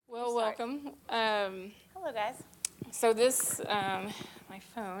welcome. Hello, guys. So this, my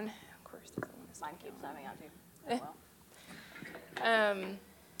phone, of course, doesn't want to Mine keeps timing out too. Oh, well.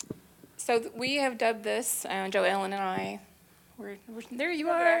 So we have dubbed this, Joellen and I, there you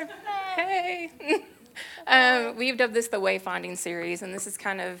are. Hey. We've dubbed this the Wayfinding series, and this is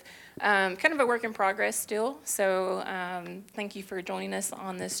kind of a work in progress still. So thank you for joining us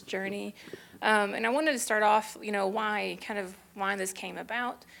on this journey. And I wanted to start off, why this came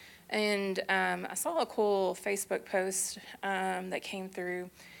about. And I saw a cool Facebook post that came through,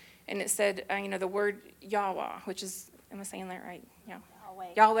 and it said, the word Yahweh, which is, am I saying that right? Yeah.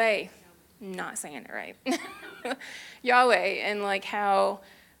 Yahweh. Not saying it right. Yahweh, and like how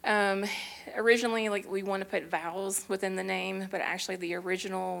originally we want to put vowels within the name, but actually the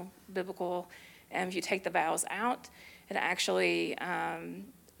original biblical, if you take the vowels out, it actually,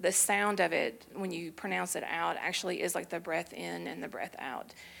 the sound of it when you pronounce it out actually is like the breath in and the breath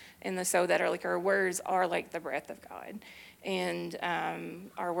out. And so that our words are like the breath of God. And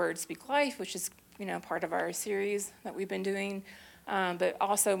our words speak life, which is, part of our series that we've been doing. But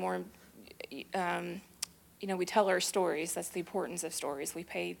also more, we tell our stories. That's the importance of stories. We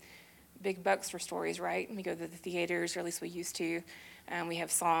pay big bucks for stories, right? We go to the theaters, or at least we used to. We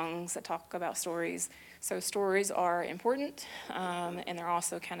have songs that talk about stories. So stories are important, and they're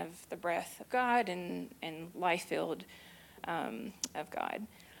also kind of the breath of God and life-filled of God.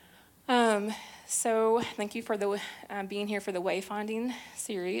 So thank you for being here for the Wayfinding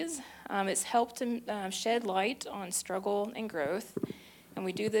series. It's helped to shed light on struggle and growth, and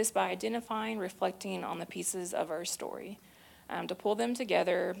we do this by identifying, reflecting on the pieces of our story, to pull them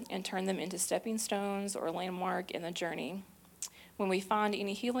together and turn them into stepping stones or landmark in the journey. When we find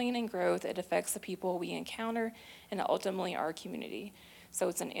any healing and growth, it affects the people we encounter and ultimately our community. So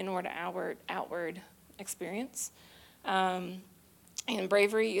it's an inward, outward experience. And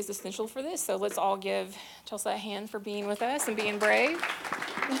bravery is essential for this, so let's all give Chelsea a hand for being with us and being brave.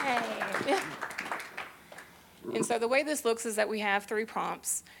 Hey. And so the way this looks is that we have 3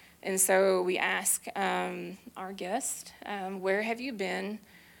 prompts. And so we ask our guest, where have you been,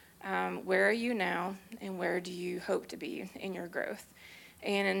 where are you now, and where do you hope to be in your growth?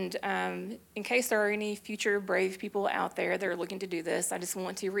 And in case there are any future brave people out there that are looking to do this, I just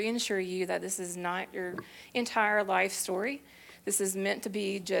want to reassure you that this is not your entire life story. This is meant to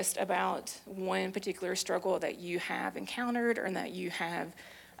be just about one particular struggle that you have encountered or that you have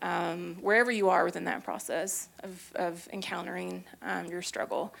wherever you are within that process of encountering your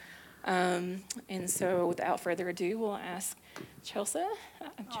struggle. And so without further ado, we'll ask Chelsea.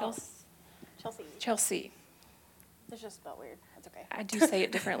 Chelsea. It's just spelled weird. That's okay. I do say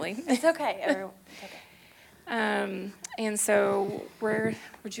it differently. It's okay. Everyone. It's okay. And so where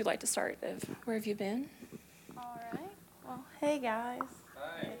would you like to start? Where have you been? All right. Well, hey, guys.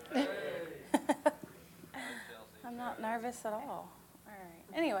 Hi. I'm not nervous at all. All right.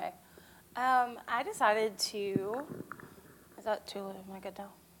 Anyway, I decided to, is that too low? Am I good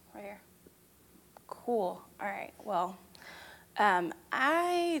now? Right here? Cool. All right. Well,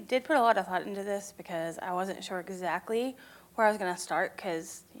 I did put a lot of thought into this because I wasn't sure exactly where I was going to start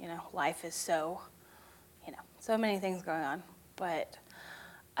because, life is so many things going on. But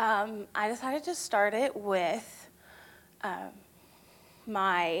I decided to start it with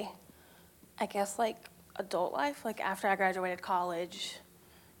my, adult life, after I graduated college,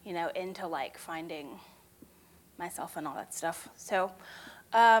 into, finding myself and all that stuff. So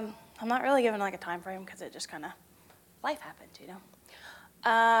I'm not really given, a time frame because it just kind of, life happened,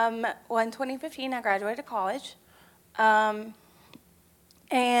 Well, in 2015, I graduated college, and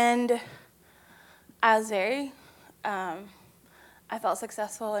I was very, I felt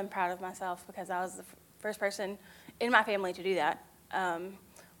successful and proud of myself because I was the first person in my family to do that,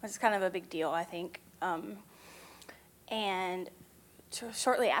 which is kind of a big deal, I think. And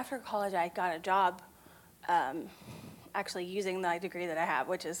shortly after college, I got a job actually using the degree that I have,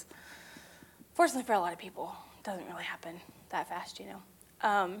 which is, fortunately for a lot of people, doesn't really happen that fast,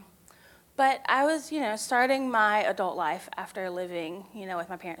 But I was, starting my adult life after living, with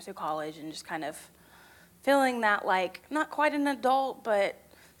my parents through college and just kind of feeling that, not quite an adult, but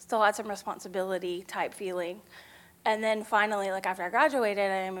still had some responsibility type feeling. And then finally, after I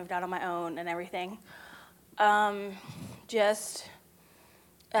graduated, I moved out on my own and everything.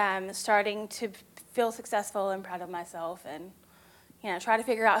 Starting to feel successful and proud of myself and, try to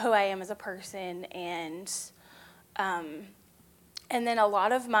figure out who I am as a person. And then a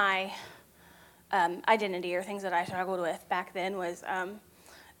lot of my identity or things that I struggled with back then was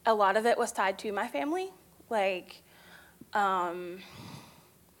a lot of it was tied to my family.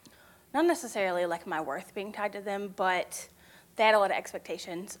 Not necessarily my worth being tied to them, but they had a lot of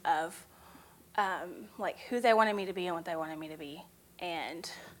expectations of like who they wanted me to be and what they wanted me to be. And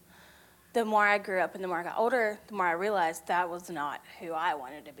the more I grew up and the more I got older, the more I realized that was not who I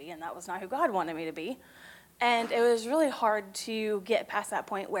wanted to be, and that was not who God wanted me to be. And it was really hard to get past that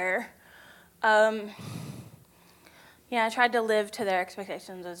point where, I tried to live to their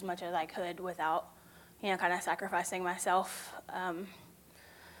expectations as much as I could without, kind of sacrificing myself.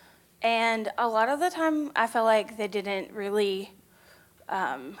 And a lot of the time, I felt like they didn't really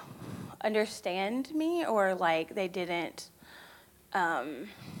understand me, or like they didn't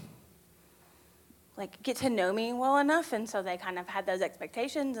like get to know me well enough, and so they kind of had those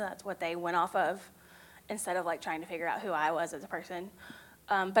expectations, and that's what they went off of instead of like trying to figure out who I was as a person.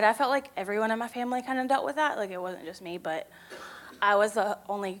 But I felt like everyone in my family kind of dealt with that. Like, it wasn't just me, but I was the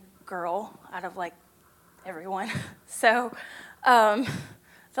only girl out of like everyone. So I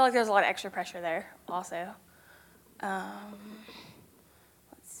felt like there was a lot of extra pressure there also. Let's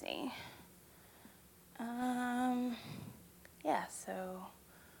see. Yeah, so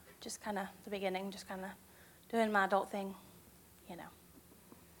just kind of the beginning, just kind of doing my adult thing,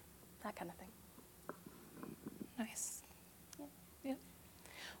 that kind of thing. Nice. Yeah.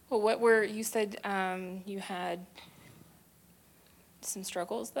 Well, you said you had some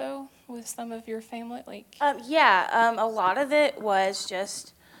struggles, though, with some of your family? A lot of it was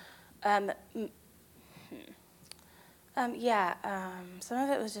just, some of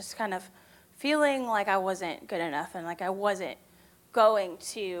it was just kind of feeling like I wasn't good enough and like I wasn't going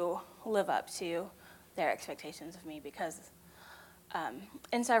to live up to their expectations of me because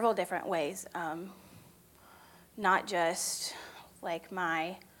in several different ways, not just like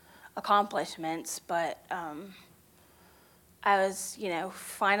my accomplishments, but I was,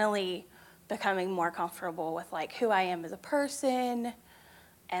 finally becoming more comfortable with like who I am as a person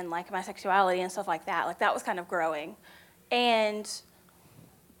and like my sexuality and stuff like that. Like, that was kind of growing. And,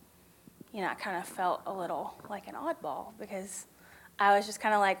 I kind of felt a little like an oddball because I was just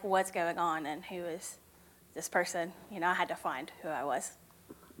kind of like, what's going on and who is this person? I had to find who I was.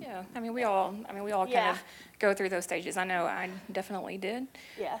 Yeah, we all kind of go through those stages. I know I definitely did.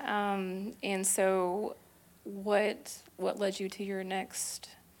 Yeah. And so what led you to your next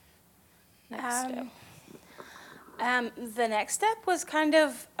step? The next step was kind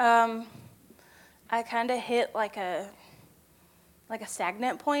of, I kind of hit like a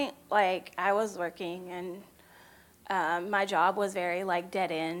stagnant point. Like, I was working and my job was very like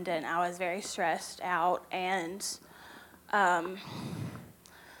dead end, and I was very stressed out, and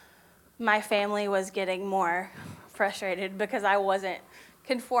my family was getting more frustrated because I wasn't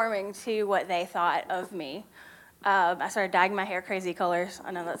conforming to what they thought of me. I started dyeing my hair crazy colors.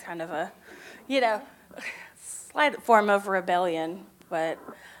 I know that's kind of a, slight form of rebellion, but,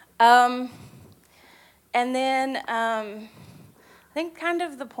 and then I think kind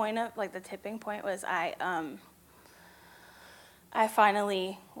of the point of, like, the tipping point was I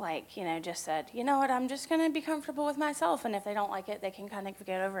finally, just said, you know what, I'm just going to be comfortable with myself, and if they don't like it, they can kind of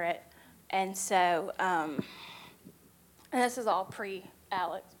get over it. And so, and this is all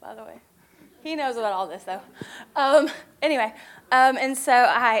pre-Alex, by the way. He knows about all this, though. Anyway, and so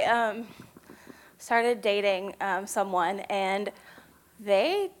I started dating someone, and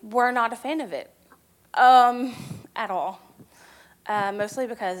they were not a fan of it at all. Mostly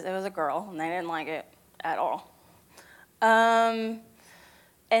because it was a girl, and they didn't like it at all. And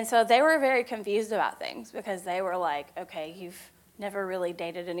so they were very confused about things because they were like, okay, you've never really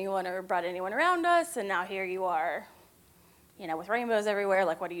dated anyone or brought anyone around us, and now here you are, with rainbows everywhere,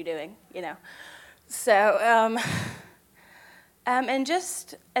 like, what are you doing, So, and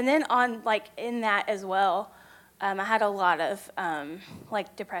then on, like, in that as well, I had a lot of,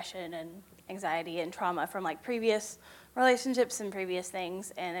 depression and anxiety and trauma from, like, previous relationships and previous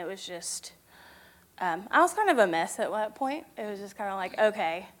things, and it was just, I was kind of a mess at that point. It was just kind of like,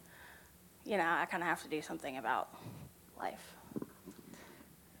 okay, I kind of have to do something about life.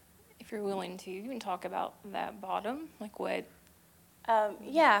 If you're willing to, you can talk about that bottom, like what?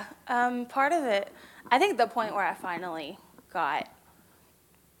 Part of it, I think the point where I finally got,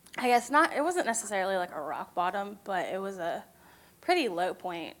 I guess it wasn't necessarily like a rock bottom, but it was a pretty low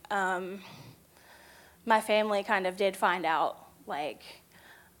point. My family kind of did find out,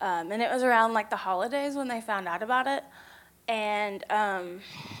 and it was around like the holidays when they found out about it, and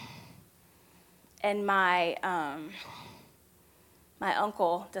my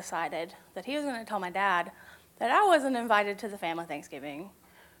uncle decided that he was going to tell my dad that I wasn't invited to the family Thanksgiving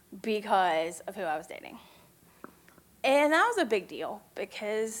because of who I was dating. And that was a big deal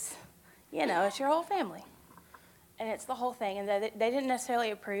because, it's your whole family. And it's the whole thing. And they didn't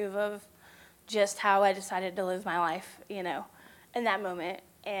necessarily approve of just how I decided to live my life, in that moment.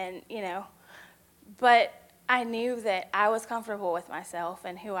 And, but I knew that I was comfortable with myself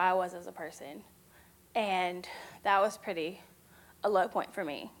and who I was as a person. And that was pretty a low point for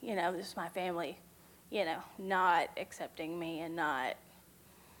me, just my family, not accepting me and not,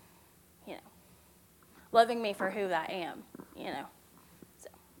 loving me for who I am, So,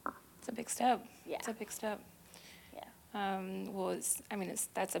 It's a big step. Yeah. It's a big step. yeah. Well,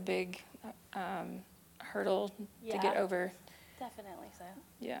 that's a big hurdle to Yeah. get over. Definitely so.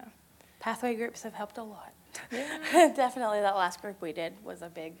 Yeah. Pathway groups have helped a lot. Yeah. Definitely that last group we did was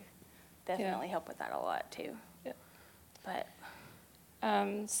definitely helped with that a lot too. Yeah. But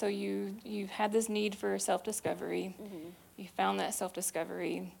So you've had this need for self-discovery. mm-hmm. You found that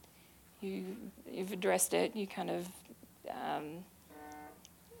self-discovery. You've addressed it. You kind of,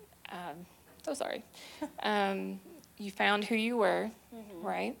 sorry. You found who you were, Mm-hmm.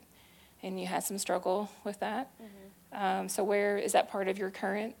 right? And you had some struggle with that. Mm-hmm. So where is that part of your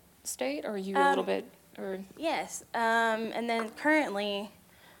current state, or are you a little bit, or? Yes. And then currently,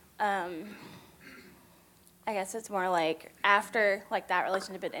 I guess it's more like after like that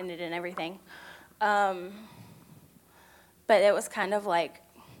relationship had ended and everything. But it was kind of like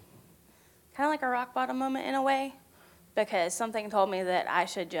a rock bottom moment in a way, because something told me that I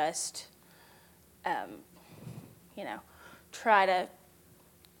should just, try to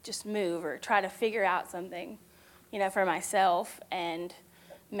just move or try to figure out something, for myself. And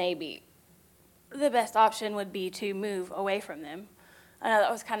maybe the best option would be to move away from them. I know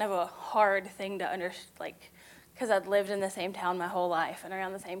that was kind of a hard thing to understand, because I'd lived in the same town my whole life and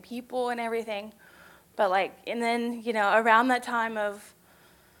around the same people and everything. But and then, around that time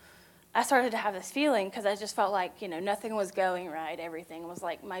I started to have this feeling, because I just felt like, nothing was going right. Everything was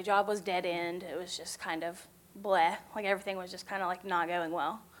like, my job was dead end. It was just kind of bleh. Like everything was just kind of like not going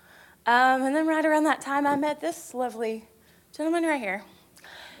well. And then right around that time, I met this lovely gentleman right here.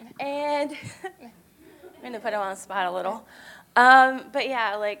 And I'm going to put him on the spot a little. But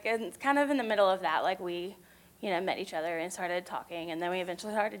yeah, and kind of in the middle of that, we, met each other and started talking, and then we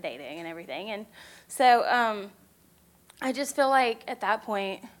eventually started dating and everything. And so I just feel like at that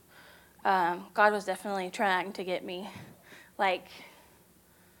point, God was definitely trying to get me,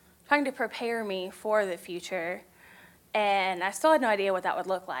 trying to prepare me for the future. And I still had no idea what that would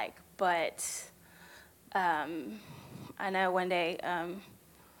look like. But I know one day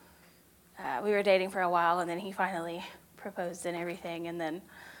we were dating for a while, and then he finally proposed and everything. And then,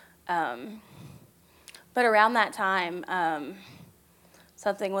 but around that time,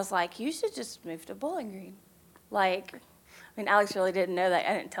 something was like, you should just move to Bowling Green. Alex really didn't know that.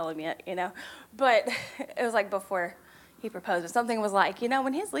 I didn't tell him yet, But it was before he proposed. But something was like,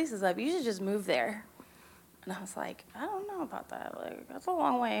 when his lease is up, you should just move there. And I was like, I don't know about that. That's a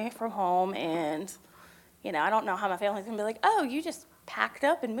long way from home. And, I don't know how my family's going to be like, oh, you just packed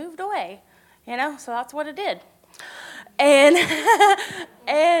up and moved away. So that's what it did. And,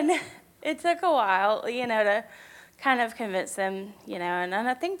 and it took a while, to kind of convince them, and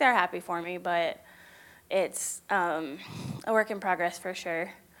I think they're happy for me, but it's a work in progress for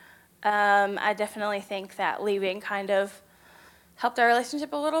sure. I definitely think that leaving kind of helped our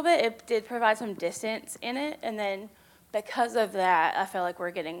relationship a little bit. It did provide some distance in it, and then because of that, I feel like we're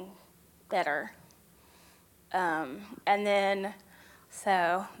getting better. And then,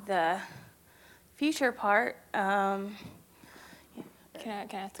 so the future part. Can I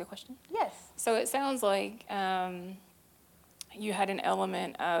ask a question? Yes. So it sounds like you had an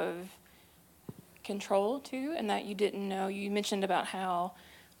element of control too, and that you didn't know. You mentioned about how,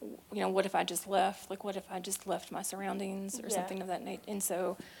 what if I just left? What if I just left my surroundings or something of that nature? And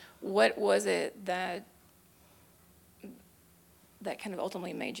so, what was it that kind of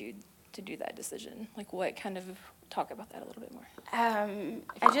ultimately made you to do that decision? What kind of, talk about that a little bit more.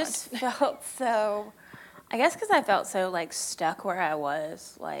 I just felt so, I guess because I felt so stuck where I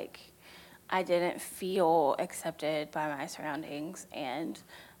was. I didn't feel accepted by my surroundings. And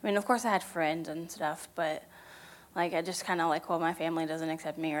of course I had friends and stuff, but I just kind of well, my family doesn't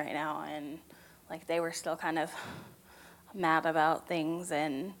accept me right now. And they were still kind of mad about things.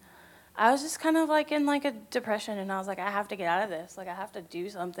 And I was just kind of in a depression, and I was like, I have to get out of this. I have to do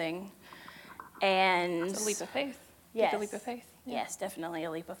something. And It's a leap of faith. Yes. Take a leap of faith. Yeah. Yes, definitely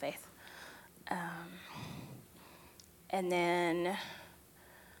a leap of faith. And then,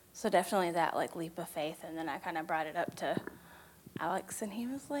 so definitely that leap of faith. And then I kind of brought it up to Alex, and he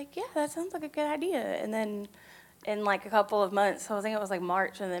was like, yeah, that sounds like a good idea. And then in a couple of months, so I think it was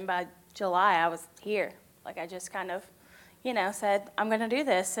March, and then by July I was here. I just kind of, said, I'm going to do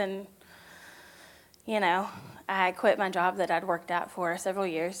this. And, I quit my job that I'd worked at for several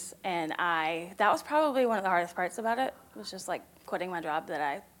years, and that was probably one of the hardest parts about it. It was just quitting my job that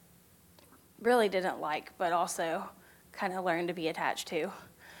I really didn't like, but also kind of learned to be attached to.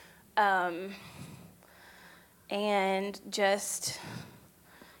 And just,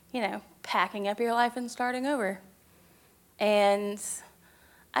 packing up your life and starting over. And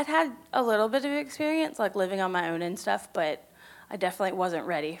I'd had a little bit of experience, like living on my own and stuff, but I definitely wasn't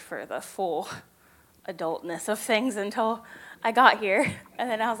ready for the full adultness of things until I got here. And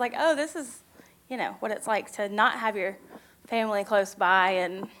then I was like, oh, this is, what it's like to not have your family close by.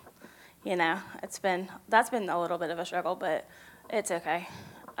 And, that's been a little bit of a struggle, but it's okay.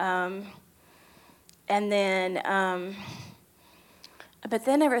 But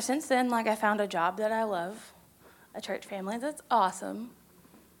then ever since then, like, I found a job that I love, a church family that's awesome.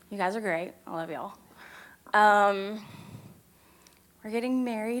 You guys are great. I love y'all. We're getting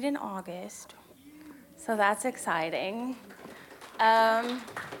married in August, so that's exciting. It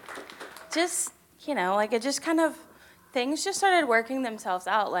just kind of, things just started working themselves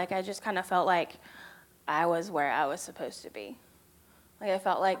out. Like, I just kind of felt like I was where I was supposed to be. Like, I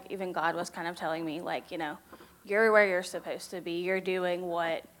felt like even God was kind of telling me, like, you're where you're supposed to be. You're doing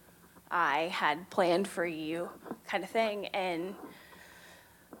what I had planned for you, kind of thing. And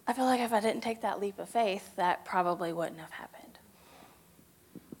I feel like if I didn't take that leap of faith, that probably wouldn't have happened.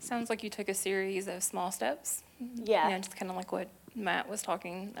 Sounds like you took a series of small steps. Yeah. Just kind of like what Matt was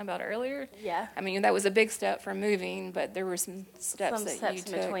talking about earlier. Yeah. I mean, that was a big step for moving, but there were some steps that you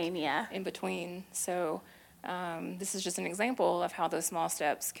took in between, yeah. in between. So this is just an example of how those small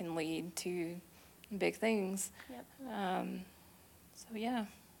steps can lead to big things. Yep. So yeah.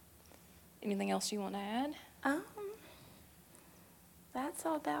 Anything else you want to add? That's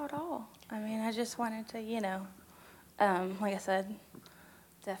about all. I mean, I just wanted to, like I said,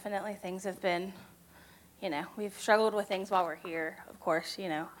 definitely things have been, we've struggled with things while we're here, of course,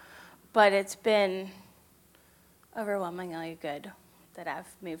 but it's been overwhelmingly good that I've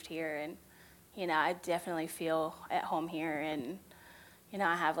moved here, and, I definitely feel at home here, and,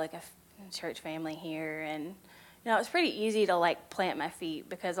 I have like a church family here, and, it's pretty easy to like plant my feet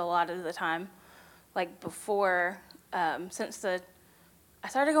because a lot of the time, like before, I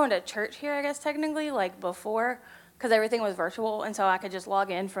started going to church here, I guess technically, like before, because everything was virtual, and so I could just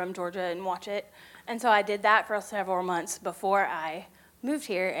log in from Georgia and watch it. And so I did that for several months before I moved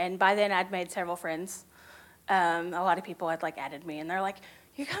here, and by then I'd made several friends. A lot of people had like added me, and they're like,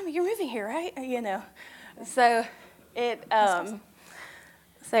 you're moving here, right? So it,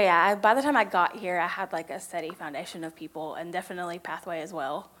 so yeah, by the time I got here, I had like a steady foundation of people, and definitely Pathway as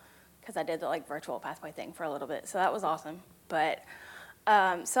well, because I did the like virtual Pathway thing for a little bit, so that was awesome. But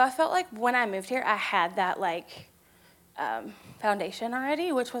so I felt like when I moved here, I had that like foundation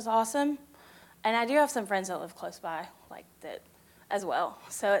already, which was awesome. And I do have some friends that live close by, like that as well.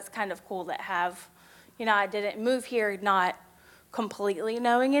 So it's kind of cool that I didn't move here not completely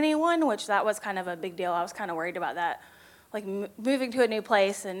knowing anyone, which that was kind of a big deal. I was kind of worried about that, like moving to a new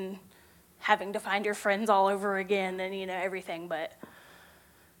place and having to find your friends all over again and, everything. But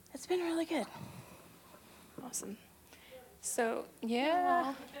it's been really good. Awesome. So,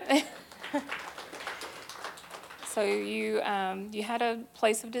 yeah. So you had a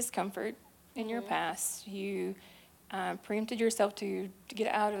place of discomfort in your past. You preempted yourself to get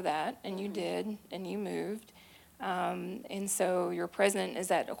out of that, and you did, and you moved. And so your present is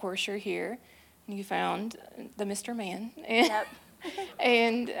that, of course, you're here. And you found the Mr. Man. Yep.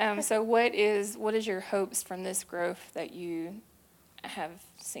 And so what is your hopes from this growth that you have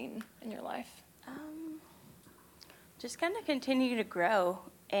seen in your life? Just kind of continue to grow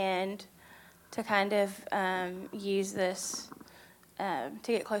and to kind of use this to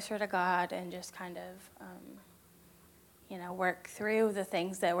get closer to God and just kind of, work through the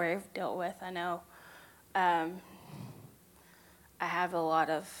things that we've dealt with. I know I have a lot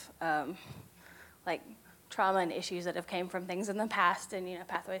of like trauma and issues that have came from things in the past, and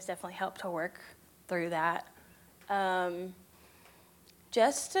Pathways definitely helped to work through that.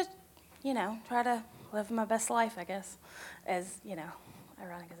 Just to try to live my best life, I guess, as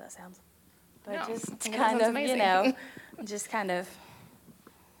ironic as that sounds, but No, just that kind sounds of amazing. just kind of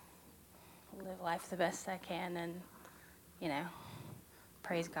live life the best I can, and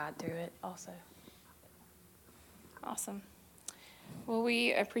praise God through it also. Awesome. Well,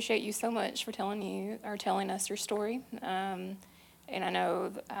 we appreciate you so much for telling us your story. And I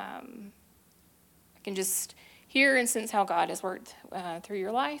know I can just hear and sense how God has worked through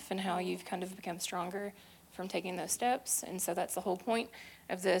your life and how you've kind of become stronger from taking those steps. And so that's the whole point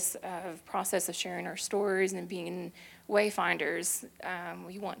of this process of sharing our stories and being wayfinders.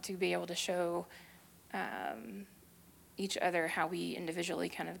 We want to be able to show each other how we individually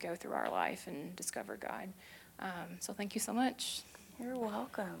kind of go through our life and discover God. So thank you so much. You're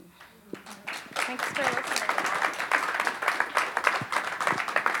welcome. Thanks for listening.